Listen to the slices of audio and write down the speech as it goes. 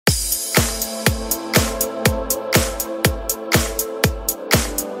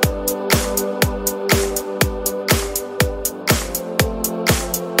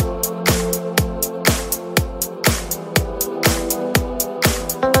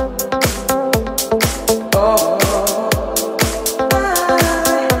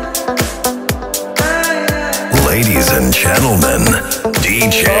Ladies and gentlemen,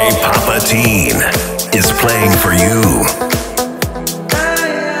 DJ Papatine is playing for you.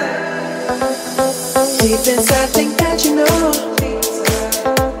 Deep inside, think that you know.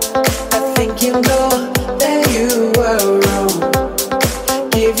 I think you know that you were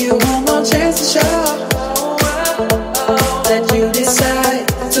wrong. Give you one more chance to show that you decide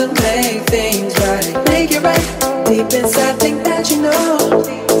to make things right. Make it right. Deep inside, think that you know.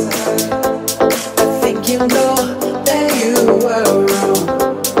 I think you know that you were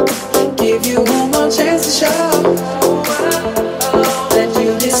wrong. Give you one more chance to show that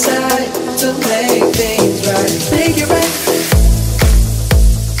you decide to make things right. Make it right.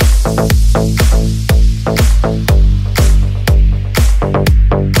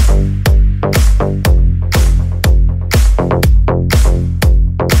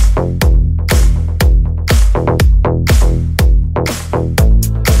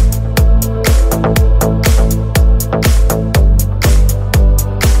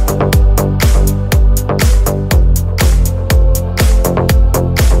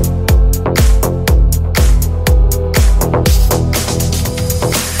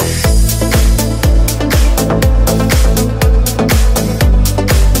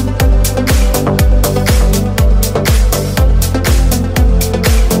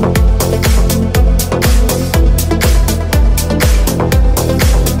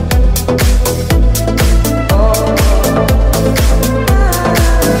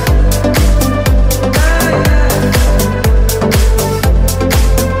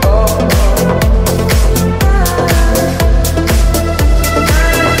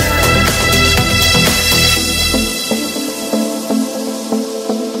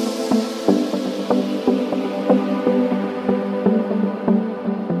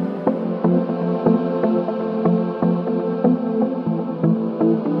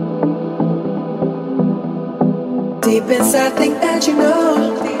 Deep inside, think that you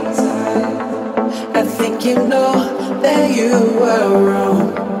know. I think you know that you were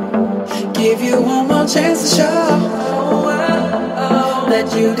wrong. Give you one more chance to show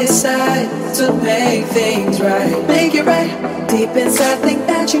that you decide to make things right. Make it right. Deep inside, think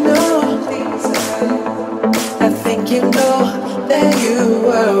that you know. I think you know that you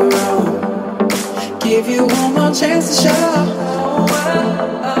were wrong. Give you one more chance to show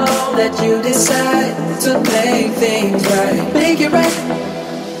that you decide to make things right. Make it right.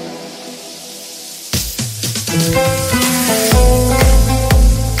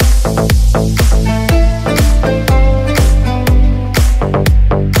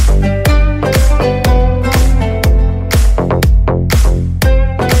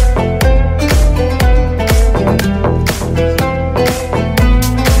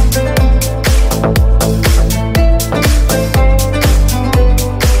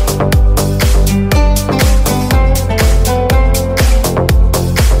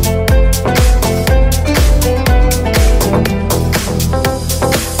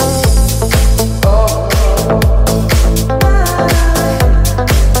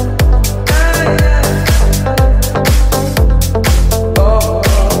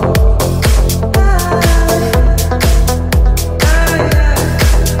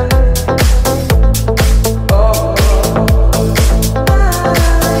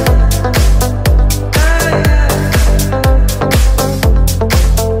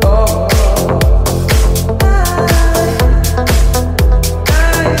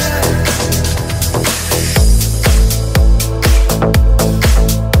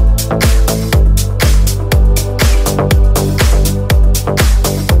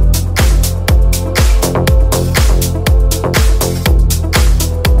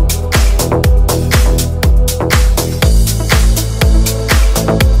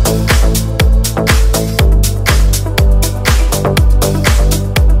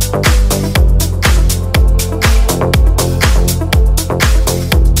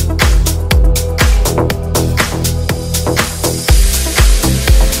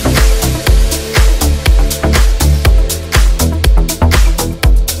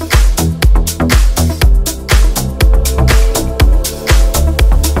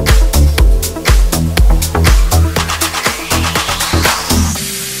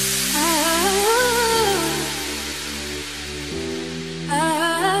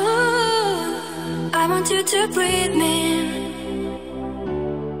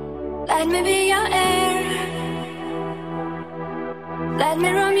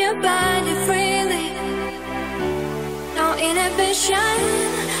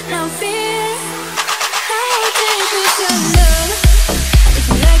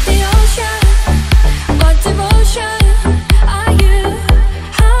 What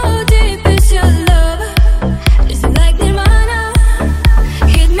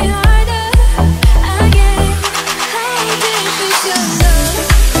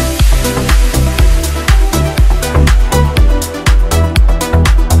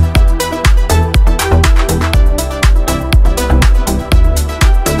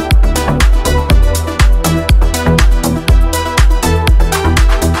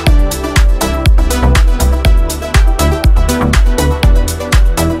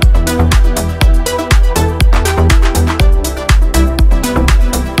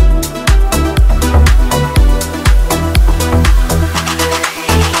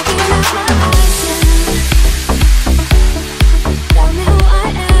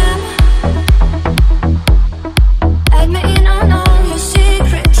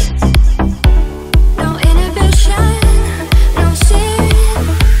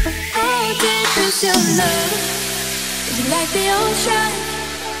love? Is it like the ocean?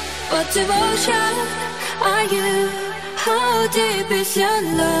 What devotion are you? How deep is your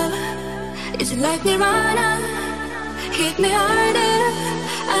love? Is it like Nirvana? Hit me harder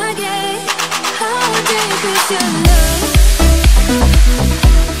again. How deep is your love?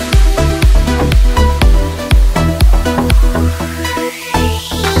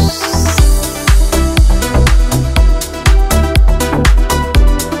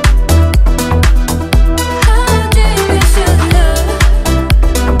 How deep is your love?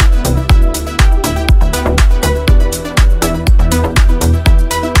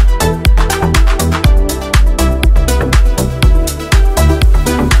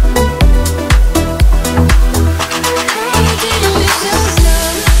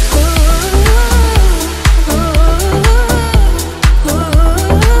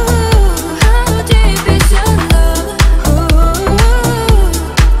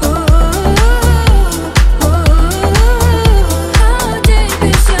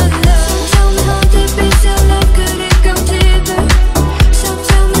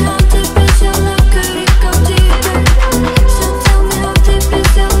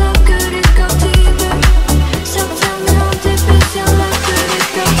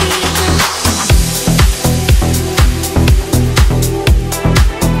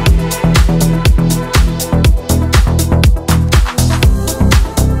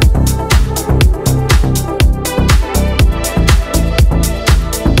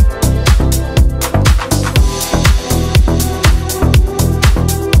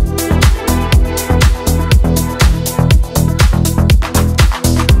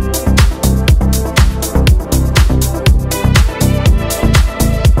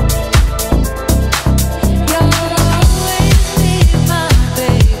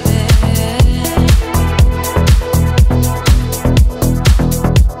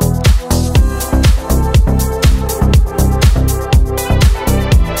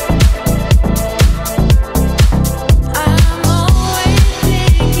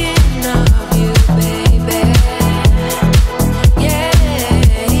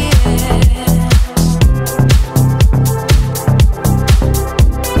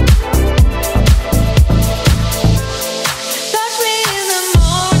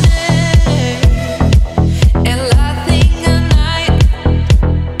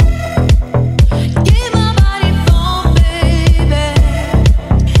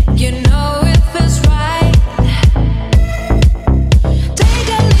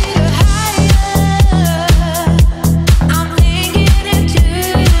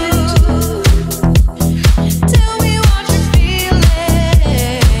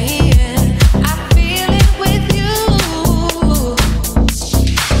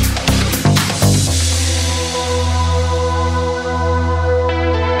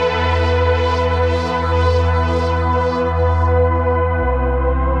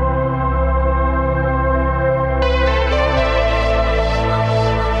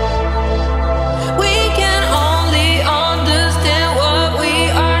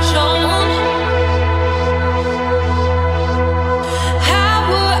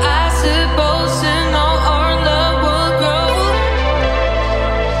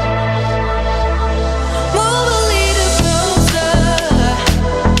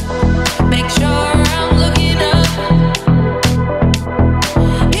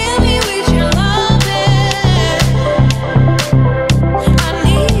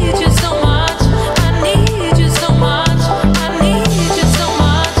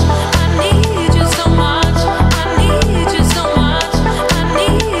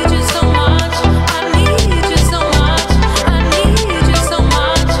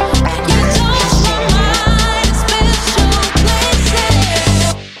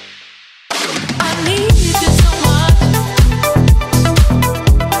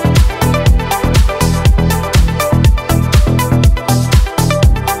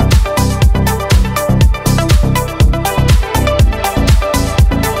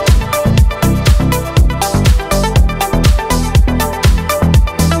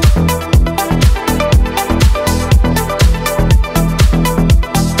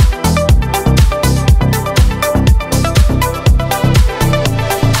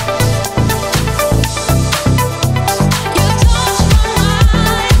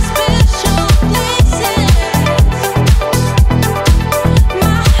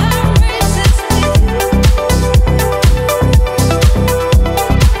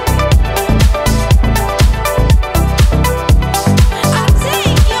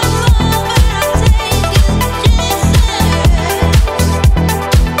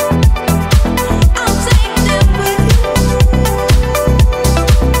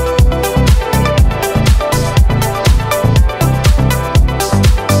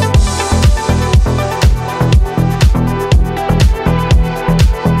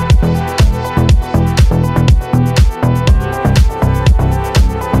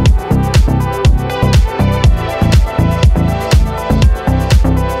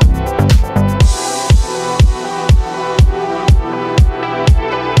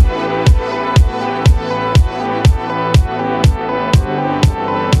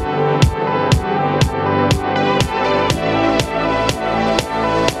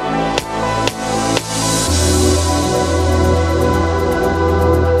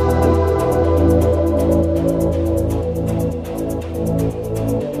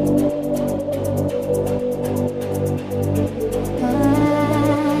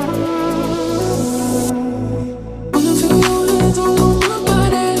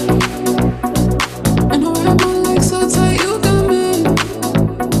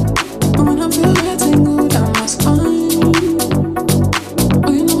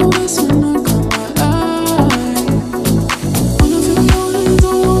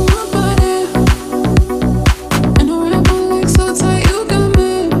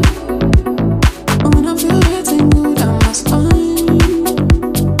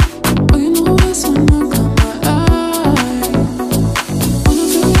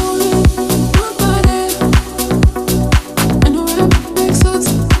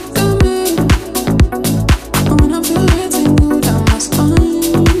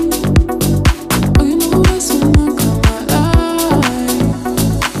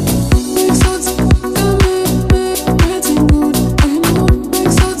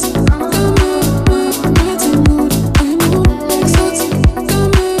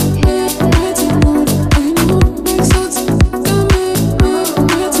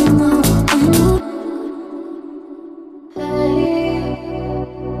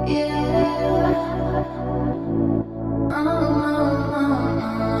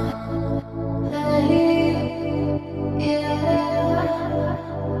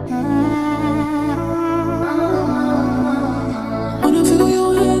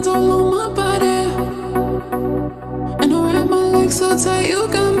 so tight, you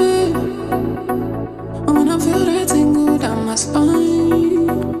got me. And when I feel that tingle down my spine,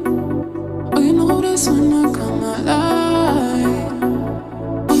 oh, you know that's when I come alive.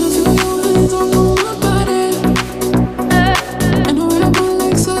 When I feel your hands all on my body, and I wrap my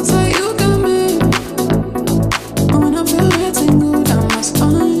legs so tight, you got me. And when I feel that tingle down my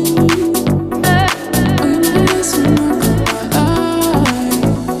spine, oh, you know that's when I come alive.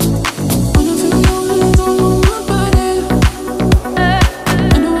 When I feel your hands all on my body,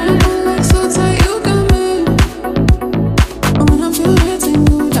 and I wrap my legs so tight, you got me. And when I feel that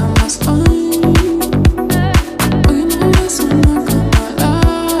tingle down my spine, oh, you know that's when I come alive.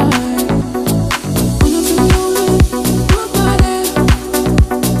 When I feel your hands on my body,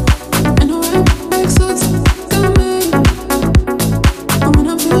 and I wrap my legs so tight, you got me. And when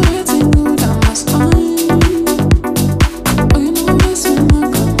I feel that tingle down my spine, oh, you know that's when I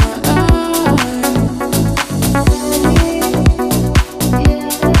come alive.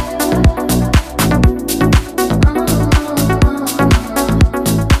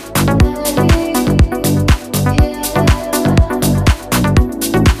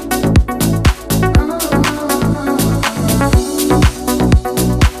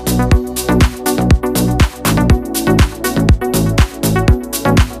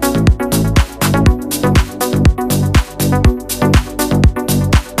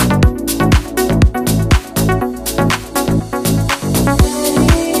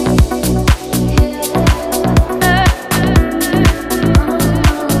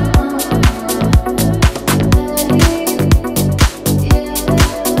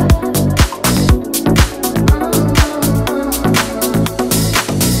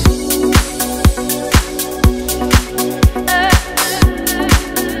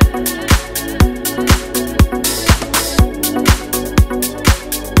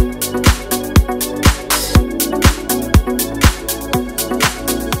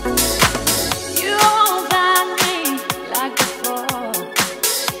 You won't find me like before.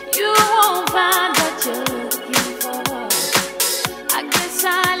 You won't find what you're looking for. I guess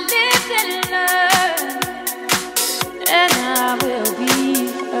I lived and learned, and I will be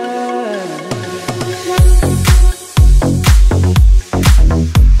heard.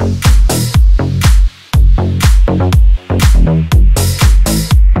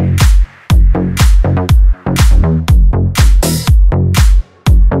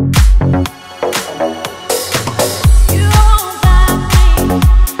 You won't find me.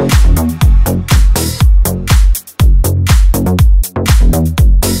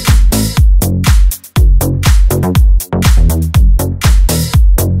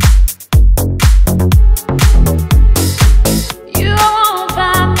 You won't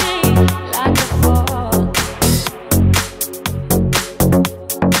find me like before.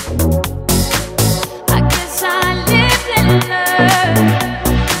 I guess I lived and learned.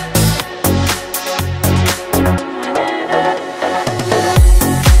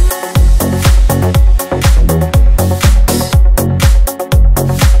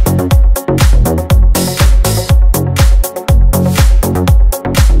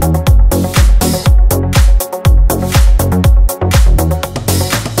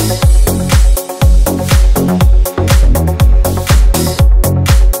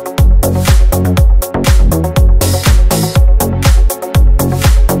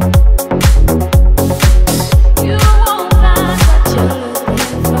 You won't find what you're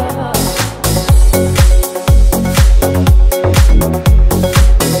looking for.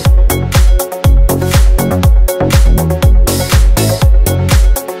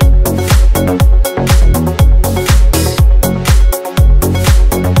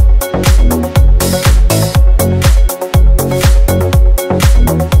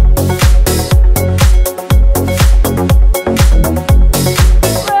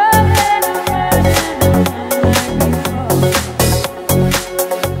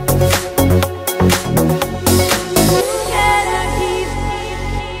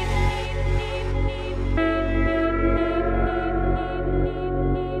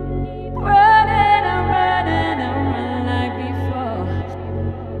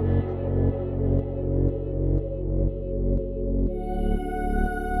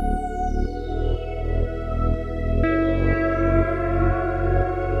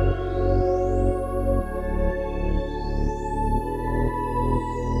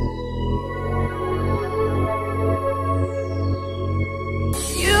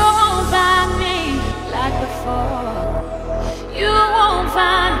 You won't find me like before. You won't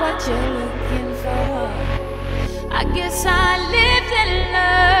find what you're looking for. I guess I lived and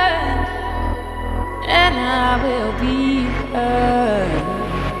learned, and I will be heard.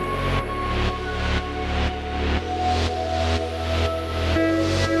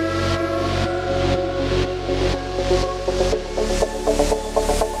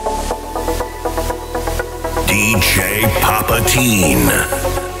 Teen.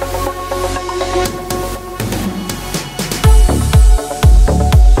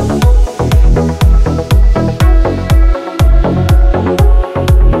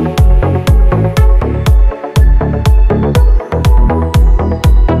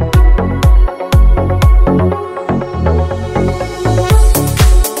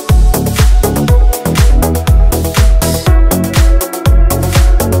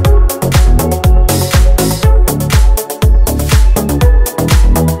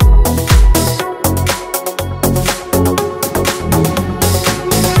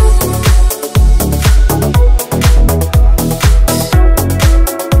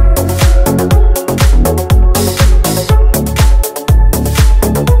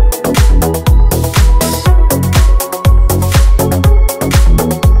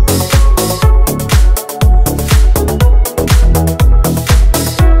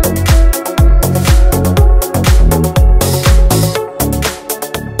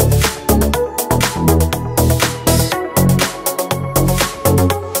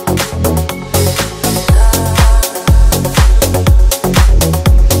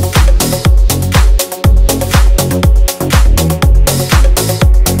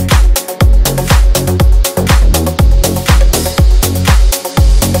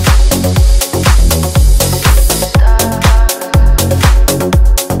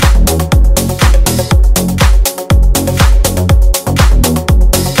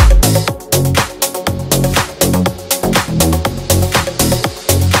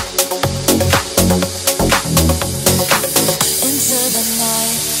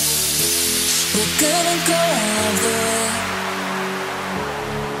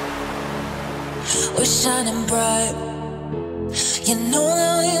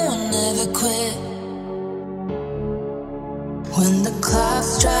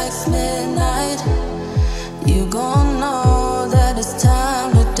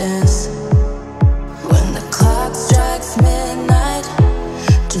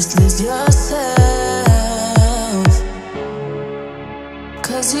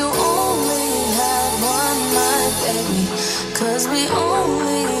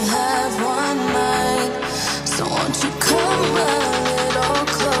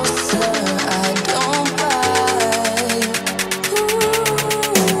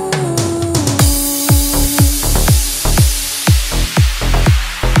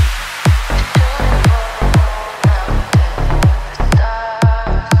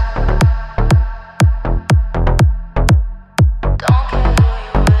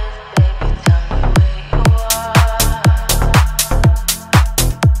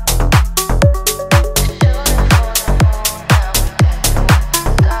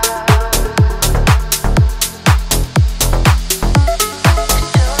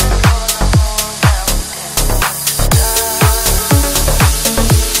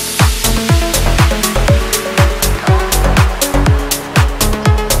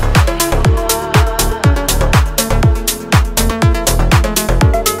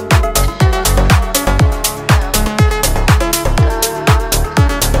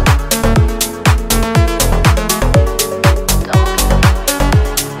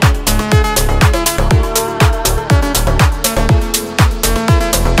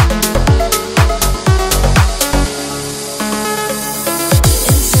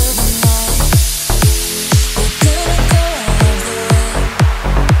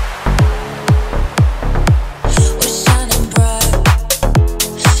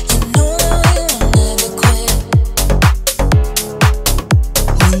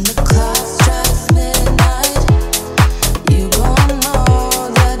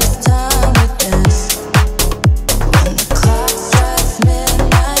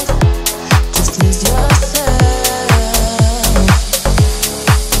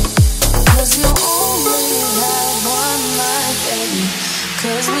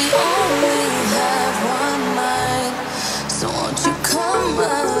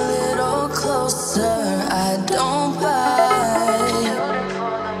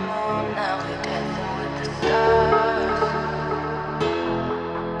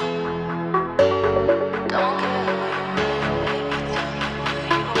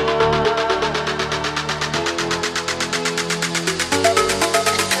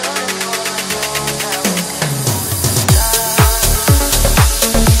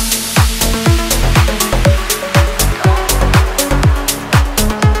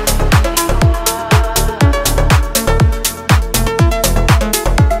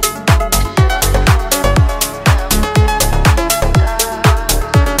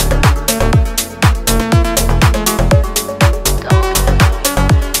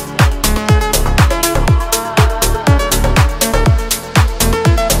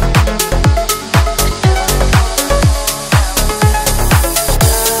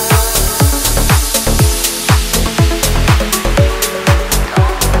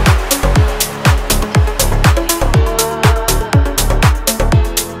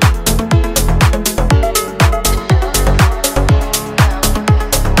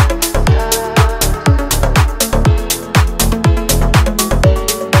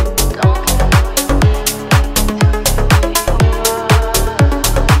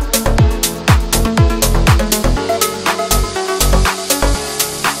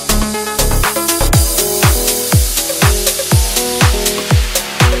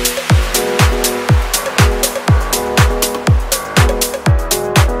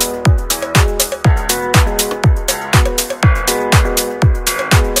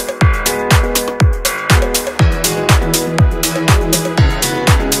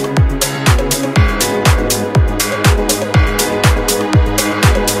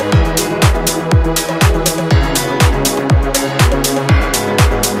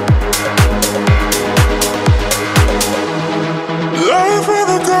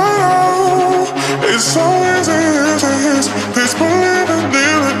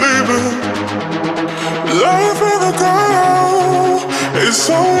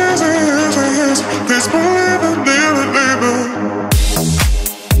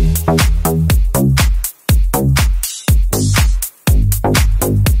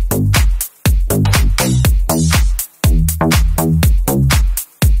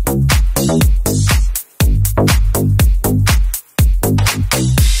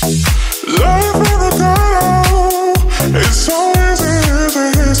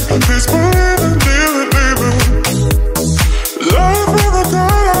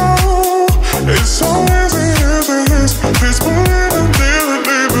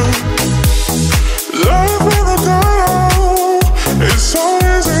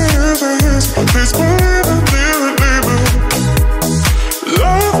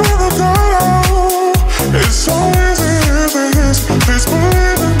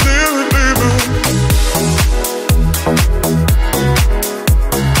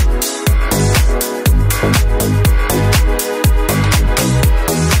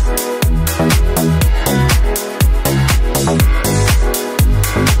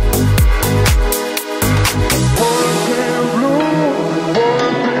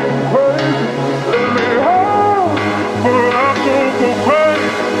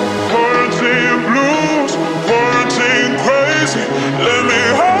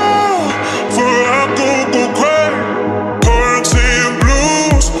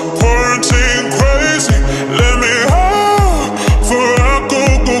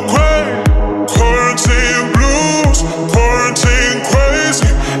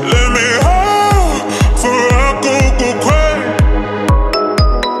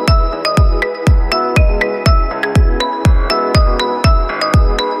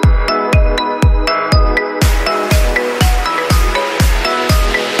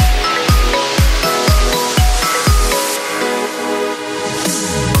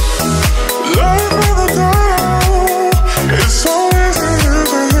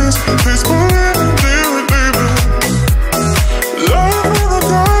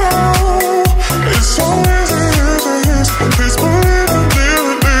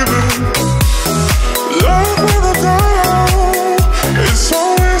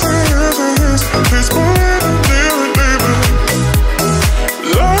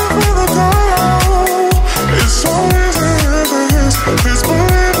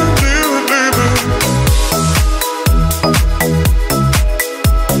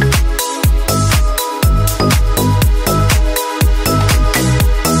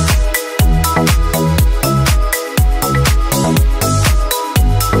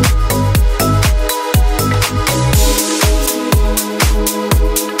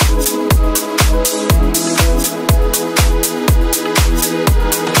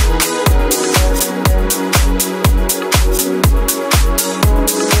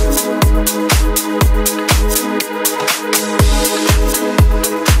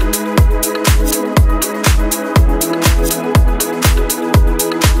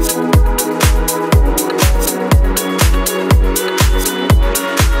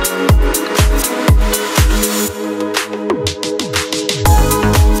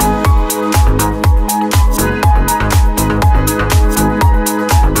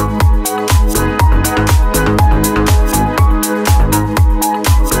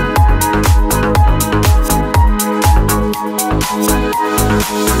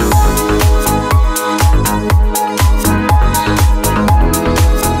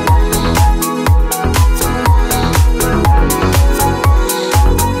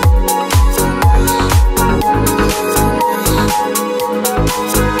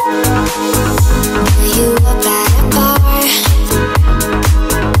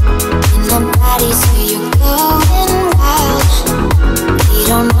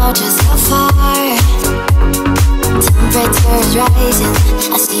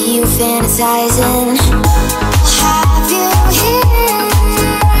 fantasizing. Have you here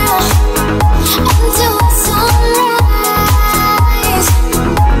until the sunrise?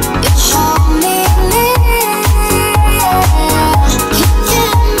 You hold me near,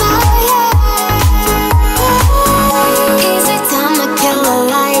 kicking my heart. Easy time to kill the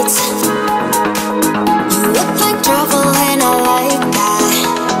lights. You look like trouble and I like that.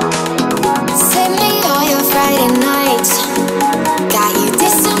 Save me all your Friday nights. Got you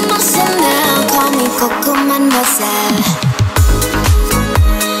this emotion now. Call me Coco Mademoiselle.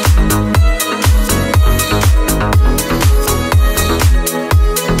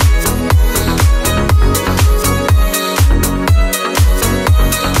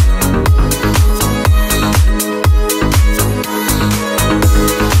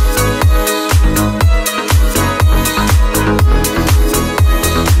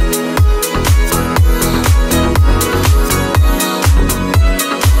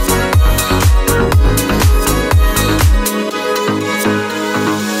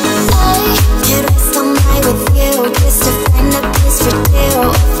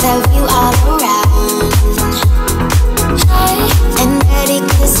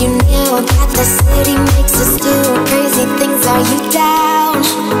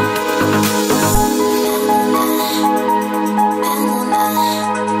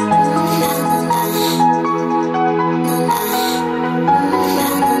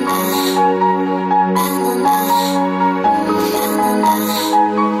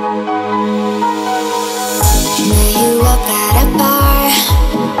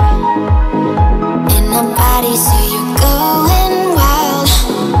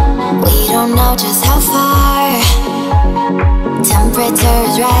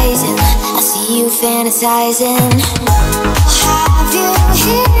 hypnotizing. Have you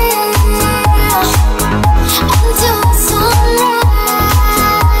here until the sunrise?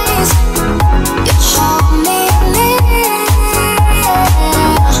 You hold me near,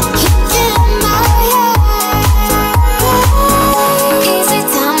 keep in my heart. Easy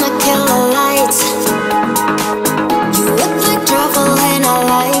time to kill the lights. You look like trouble and I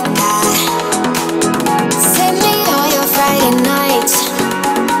like that. Save me all your Friday nights.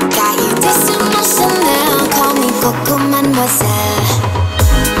 Got you distant motion now. Call me Coco Mademoiselle.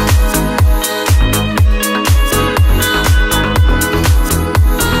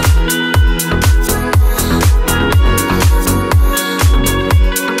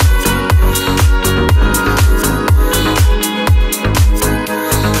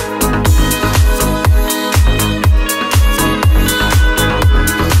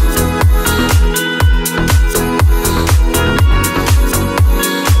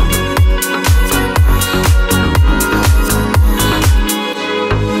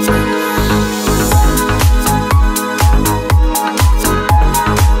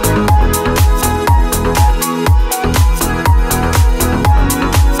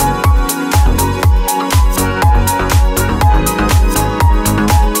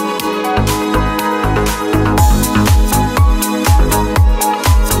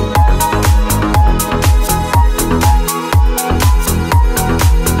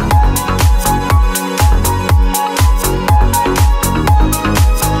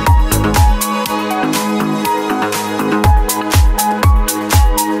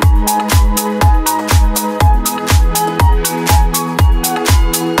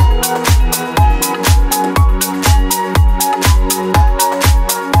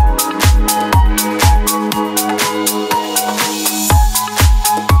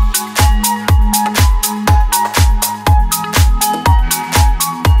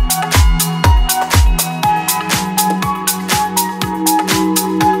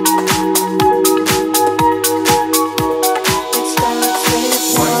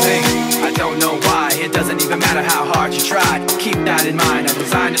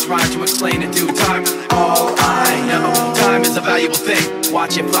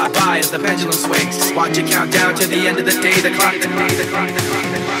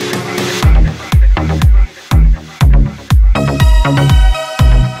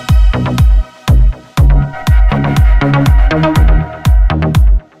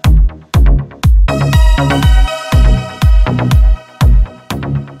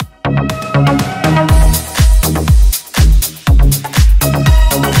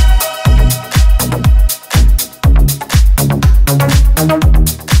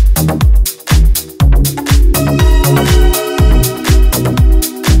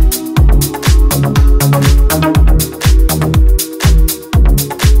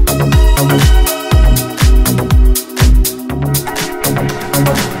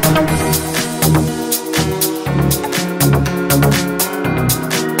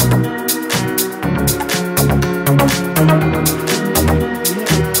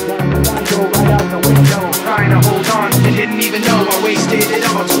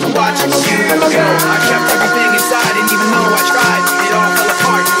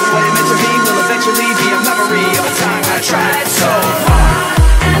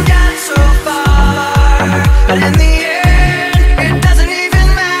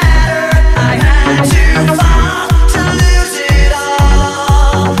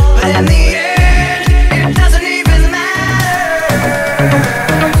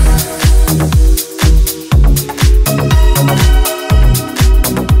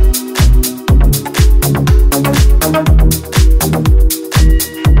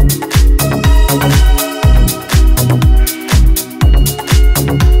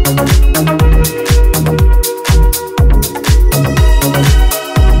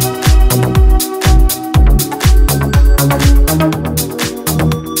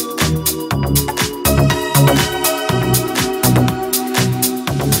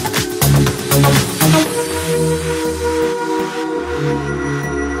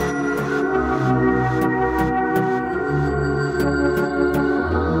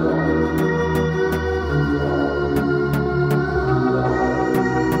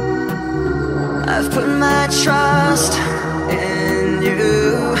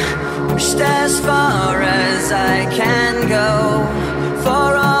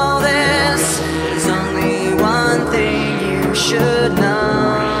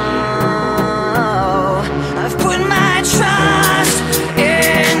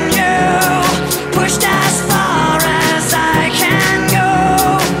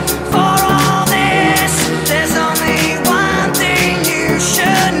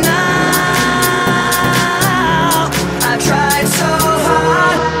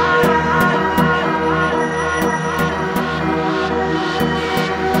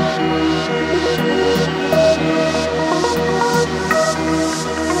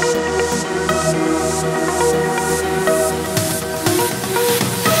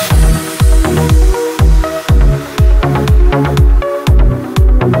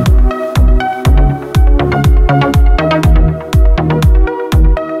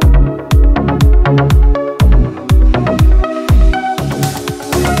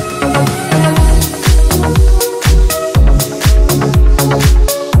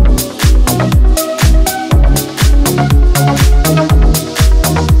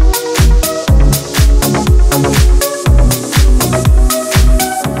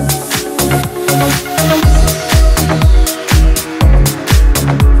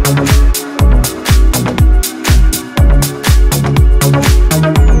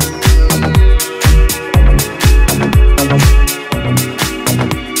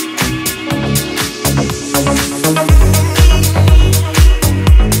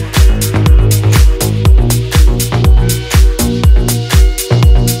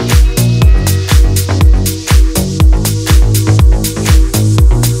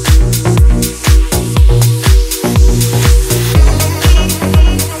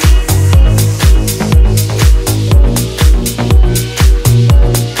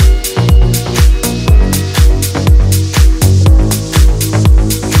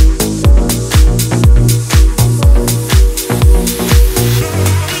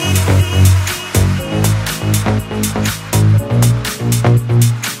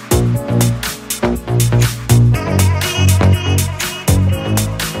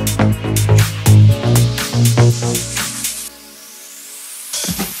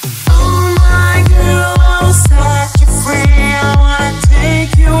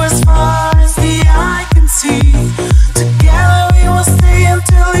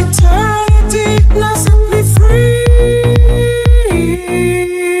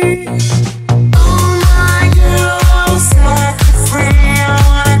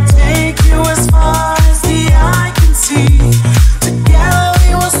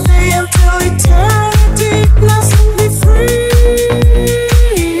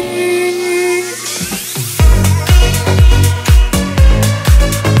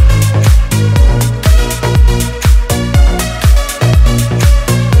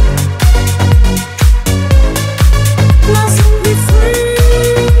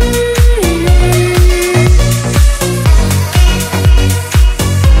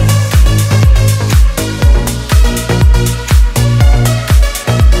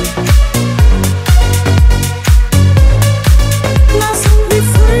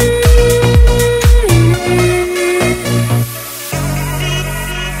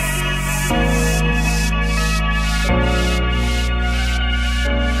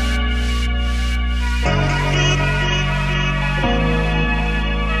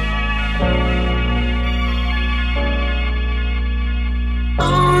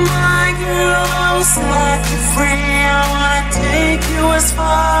 you as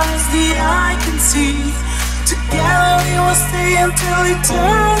far as the eye can see. Together we will stay until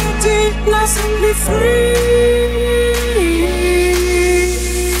eternity. Let's be free.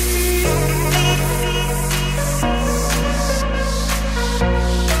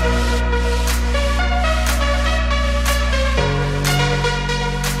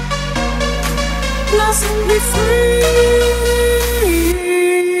 Let's be free.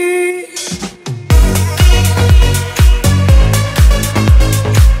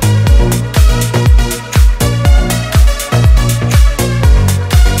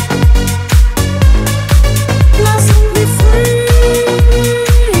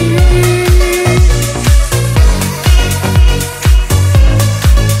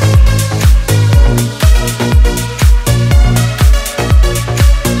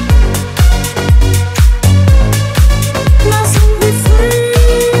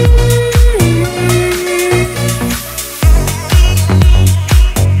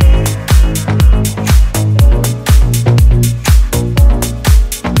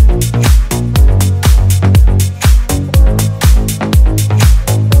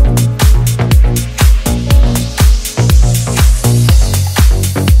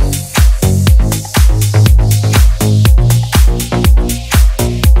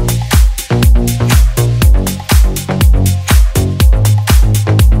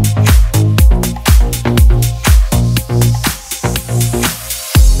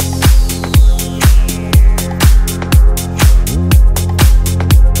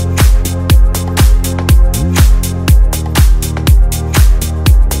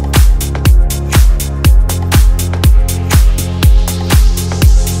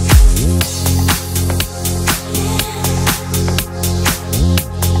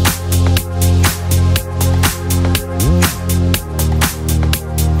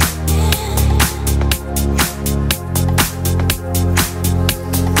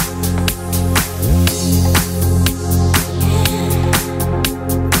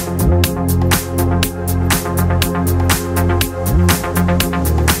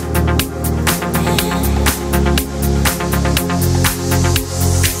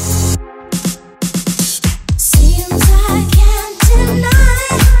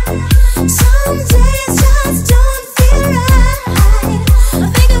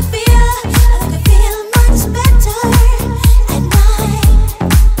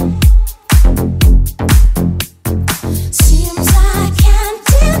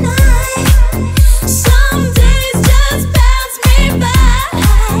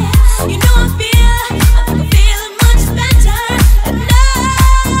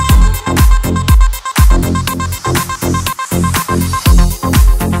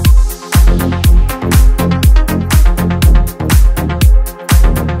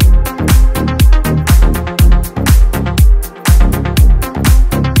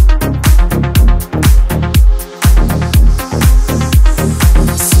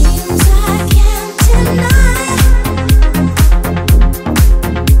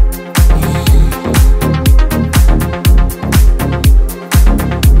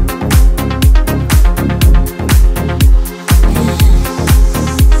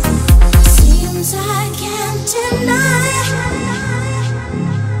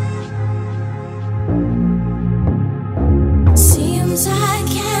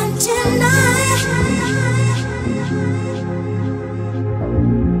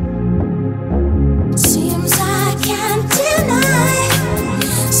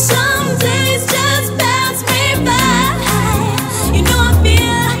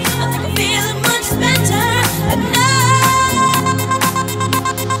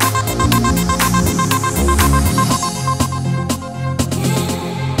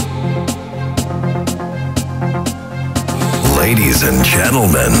 Ladies and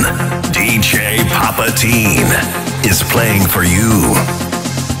gentlemen, DJ Papa Teen is playing for you.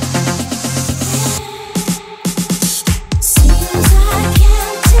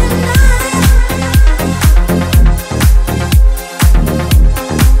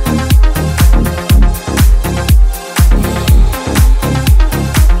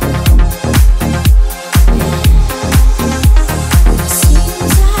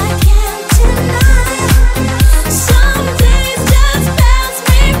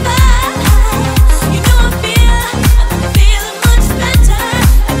 Better.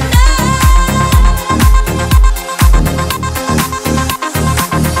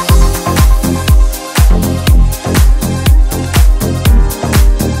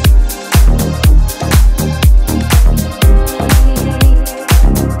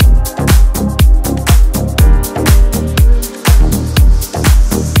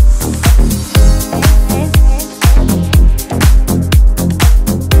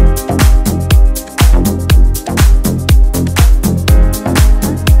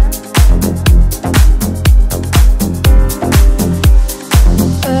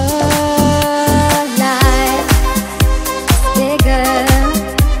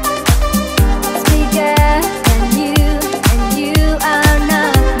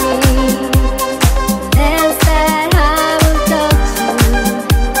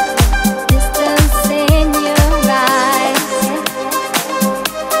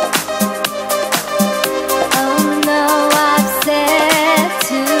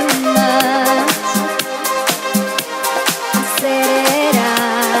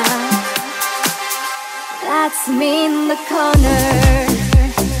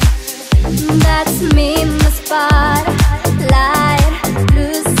 That's me in the spotlight,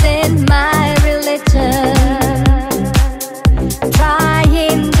 losing my religion,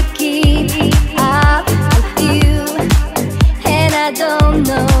 trying to keep up with you, and I don't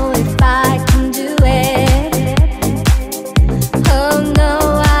know if I can do it. Oh no,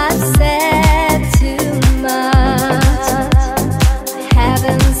 I've said too much, I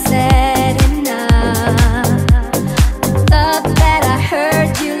haven't said enough. Thought that I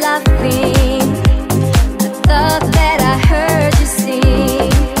heard you laughing, I thought that I heard you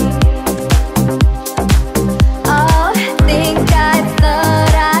sing. Oh, I think I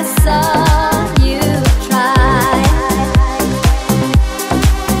thought I saw you try.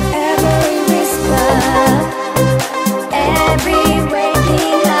 Every whisper, every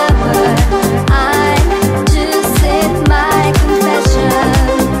waking hour, I'm just in my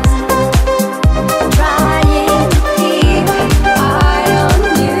confessions, trying to keep an eye on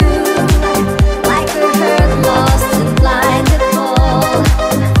you, like a hurt, lost and blinded fall.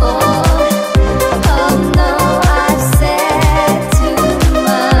 Oh no, I've said too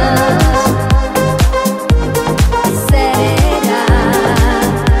much, I said it out.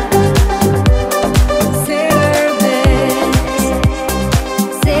 Consider this,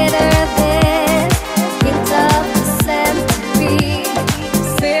 hint of the centipede.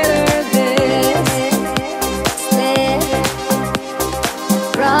 Consider this, slip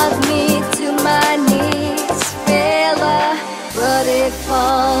brought me to my knees. Failure, what if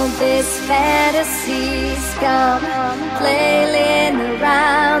all these fantasies come flailing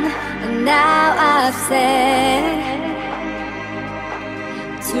around, and now I've said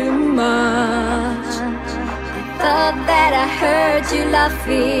too much. I thought that I heard you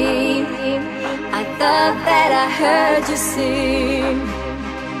laughing, I thought that I heard you sing.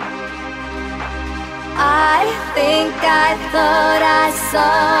 I think I thought I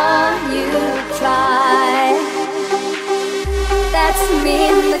saw you try. That's me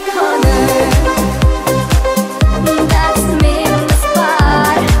in the corner, that's me in the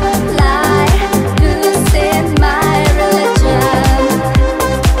spotlight, losing my religion,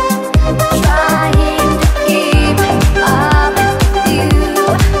 trying to keep up with you,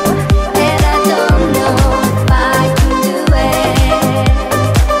 and I don't know if I can do it.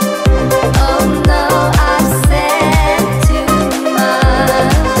 Oh no, I've said too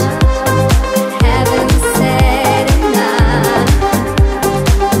much,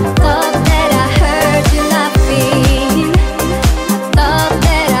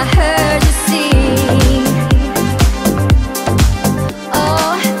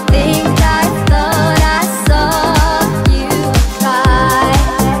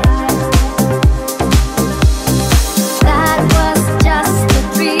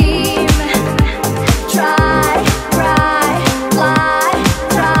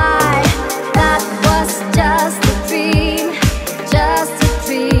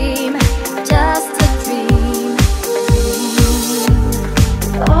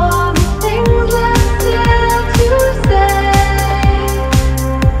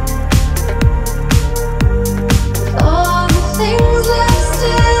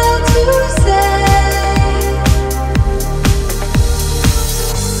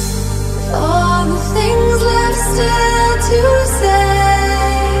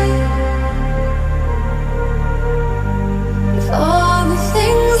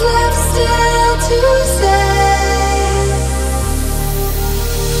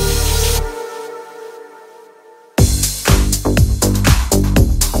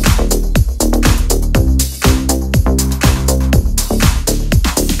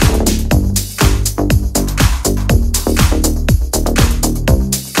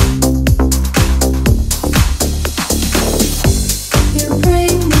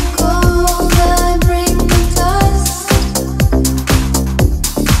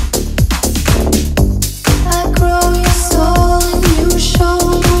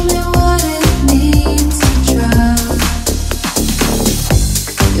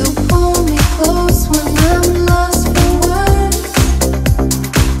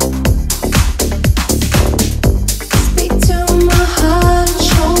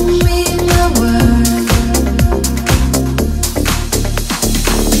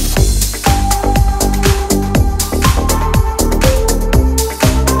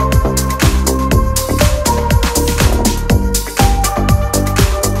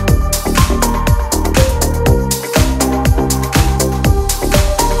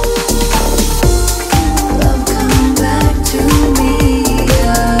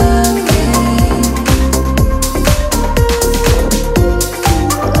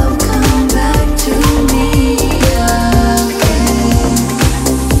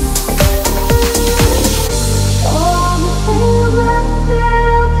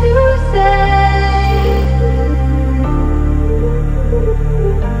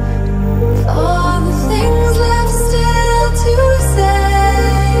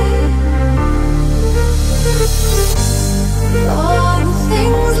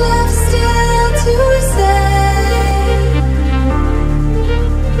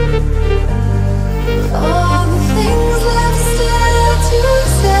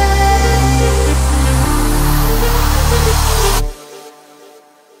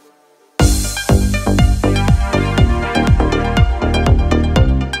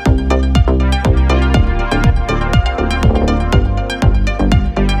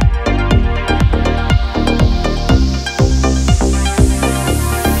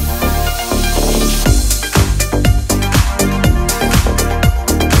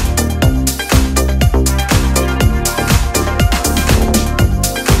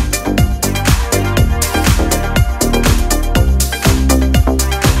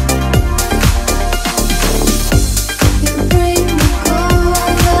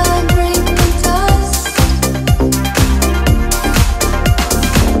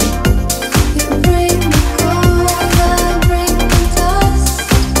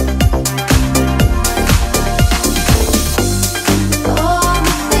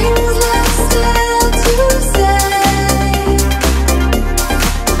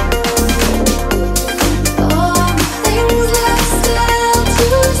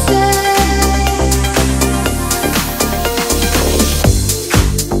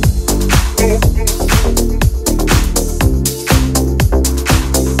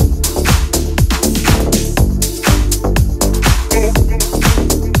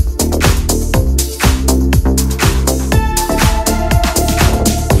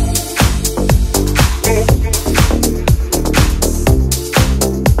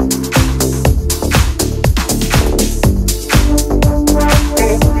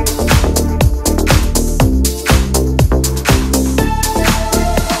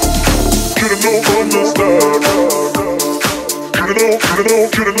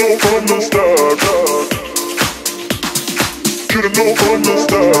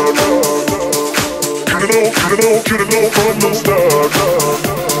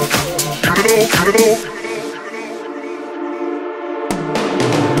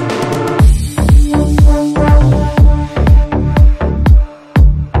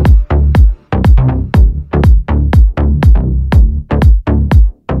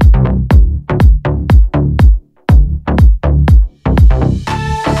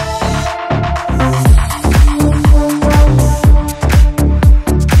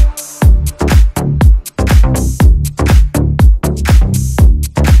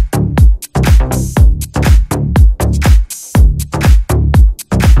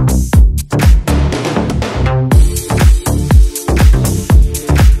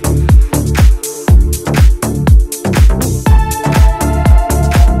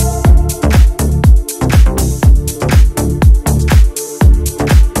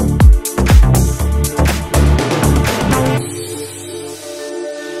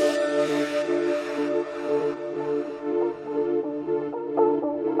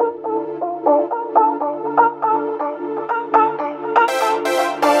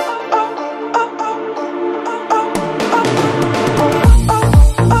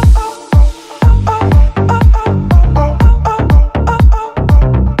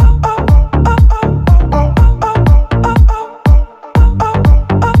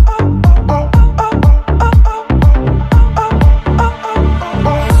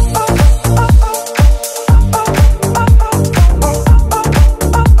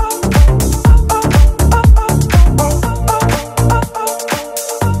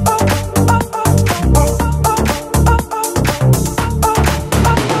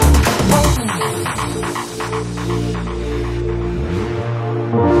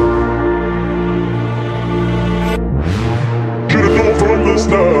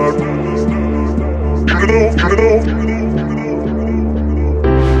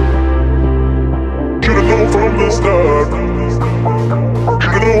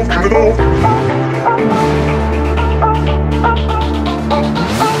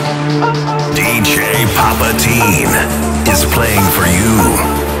 is playing for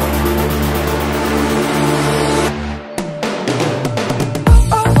you.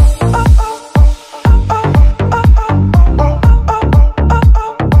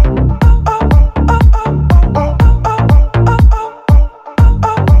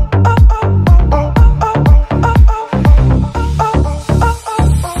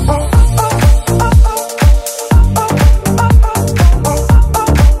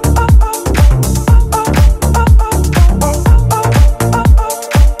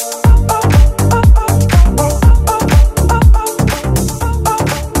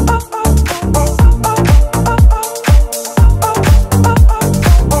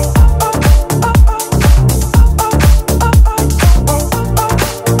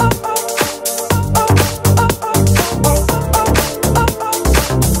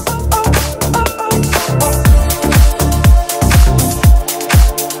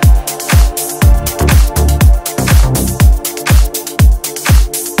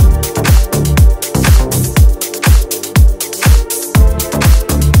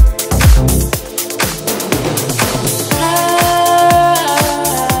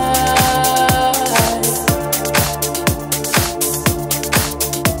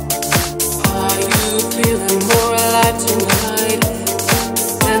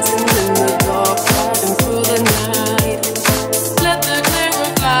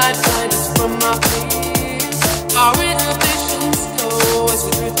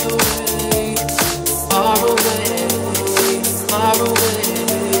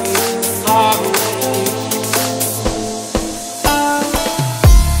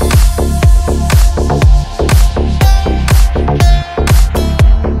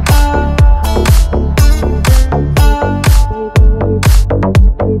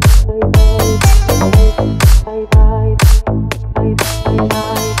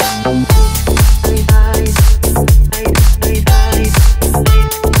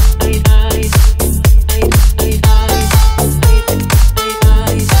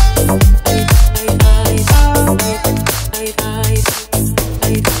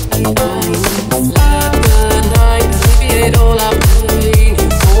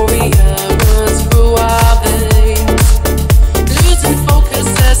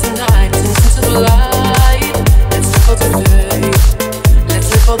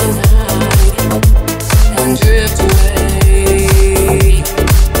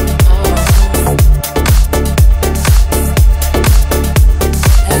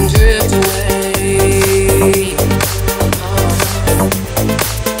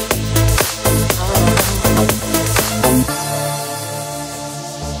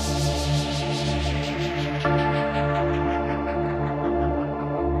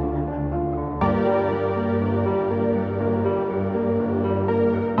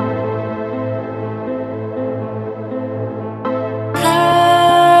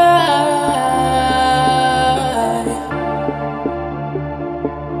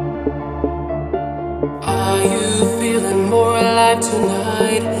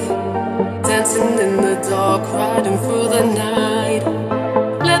 dark, riding through the night.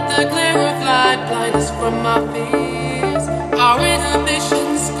 Let the glare of light blind us from our fears. Our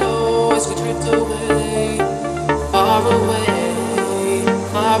inhibitions go as we drift away. Far away,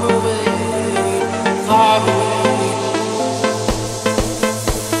 far away, far away.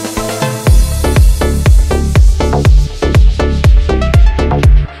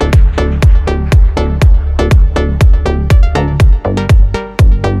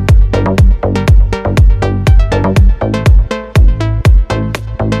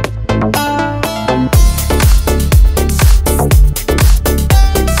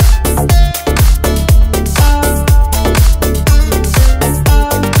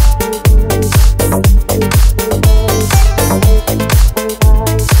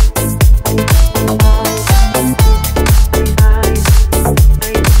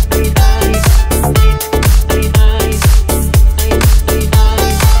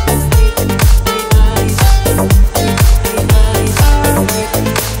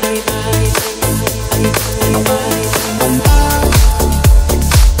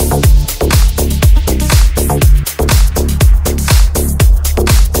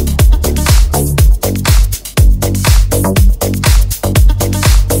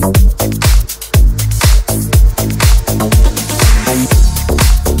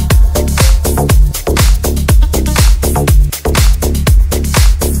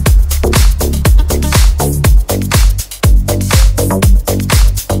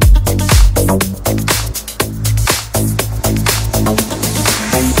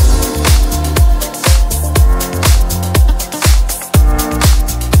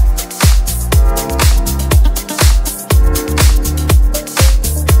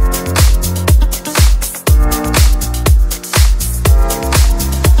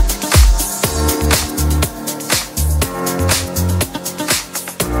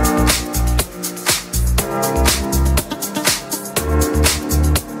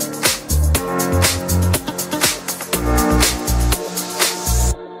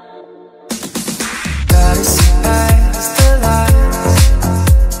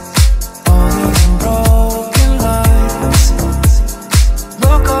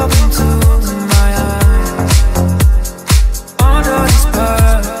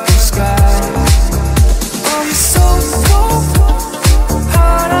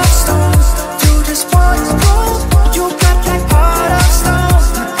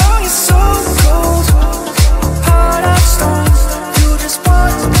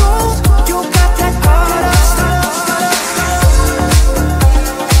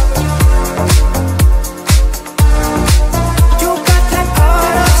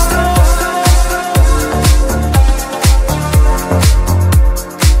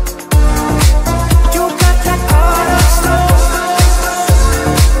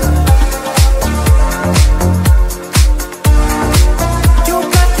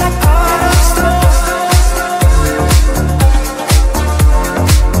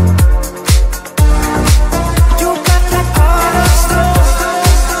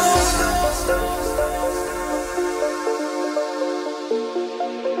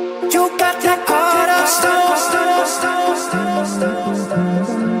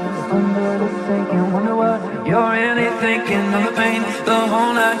 You're really thinking of the pain, the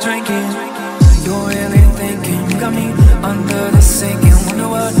whole night drinking. You're really thinking, you got me under the sink and wonder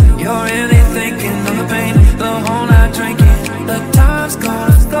what. You're really thinking of the pain, the whole night drinking. The time's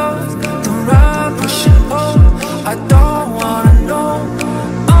gonna go, the ride pushing pull. I don't wanna know,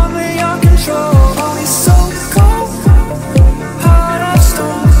 under your control. Oh, you're so cold, heart of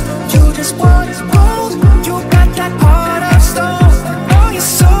stone. You just want to hold, you got that heart of stone. Oh,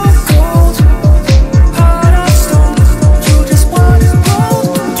 you're so cold, heart of stone. You just want to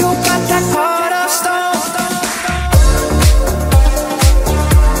hold, you got that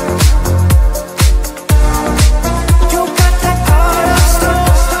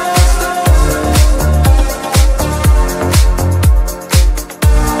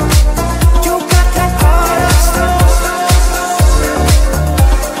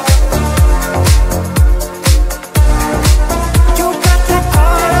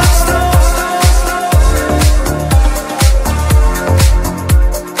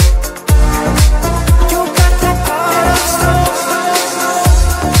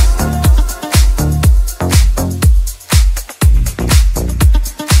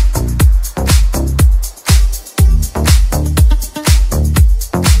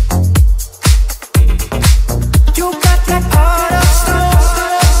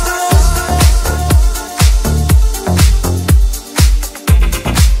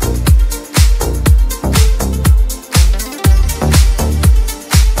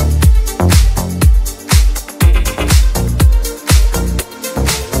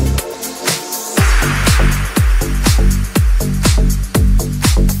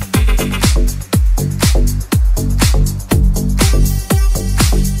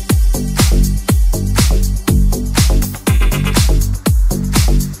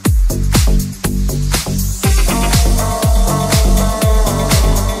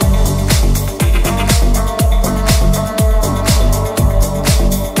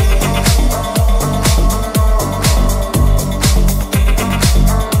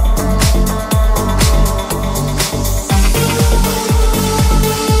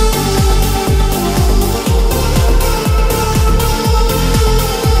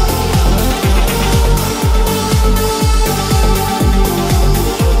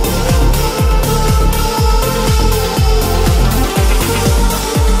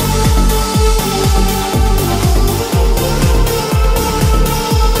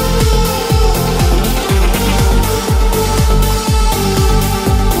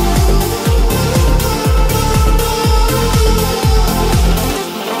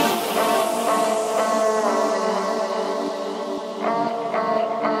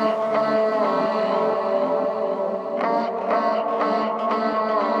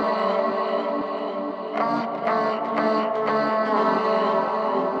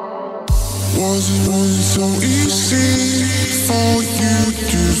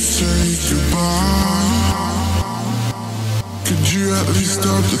you at least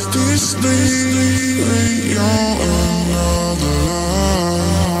stop with this thing? You're another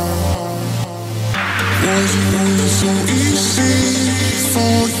lie. Was it only so easy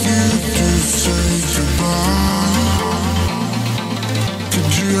for you to say goodbye?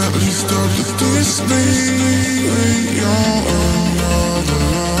 Could you at least stop with this thing?